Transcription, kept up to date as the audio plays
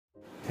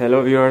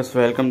Hello viewers,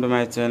 welcome to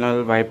my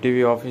channel. Vibe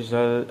TV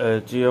official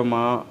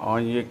Chioma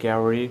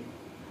Onyekwere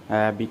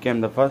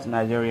became the first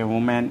Nigerian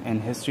woman in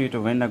history to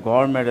win a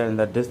gold medal in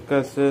the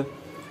discus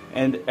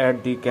and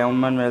at the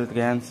Commonwealth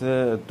Games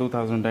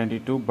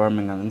 2022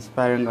 Birmingham,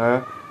 inspiring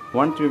a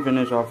 1-3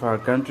 finish of her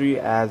country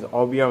as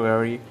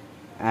Obiageri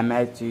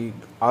Amechi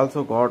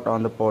also got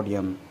on the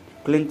podium,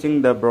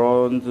 clinching the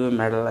bronze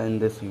medal in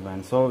this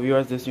event. So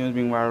viewers, this news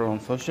being viral on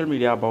social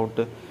media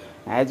about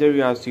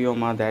Nigeria's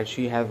Chioma that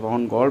she has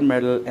won gold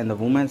medal in the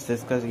women's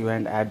discus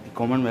event at the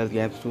Commonwealth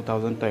Games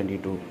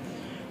 2022.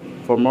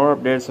 For more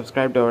updates,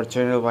 subscribe to our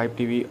channel Vibe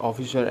TV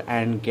official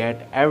and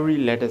get every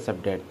latest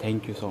update.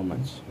 Thank you so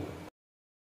much.